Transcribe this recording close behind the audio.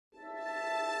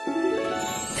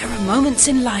are moments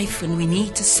in life when we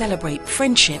need to celebrate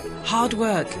friendship, hard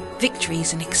work,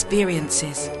 victories and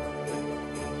experiences.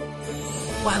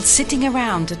 While sitting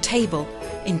around a table,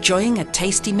 enjoying a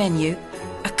tasty menu,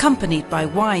 accompanied by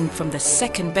wine from the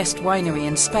second best winery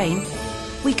in Spain,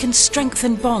 we can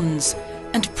strengthen bonds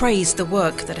and praise the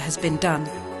work that has been done.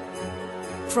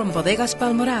 From Bodegas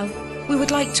Balmoral, we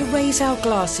would like to raise our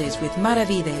glasses with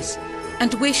Maravides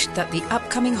and wish that the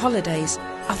upcoming holidays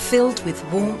are filled with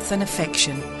warmth and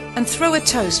affection, and throw a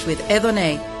toast with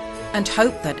Edonné and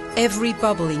hope that every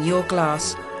bubble in your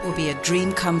glass will be a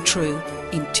dream come true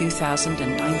in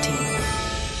 2019.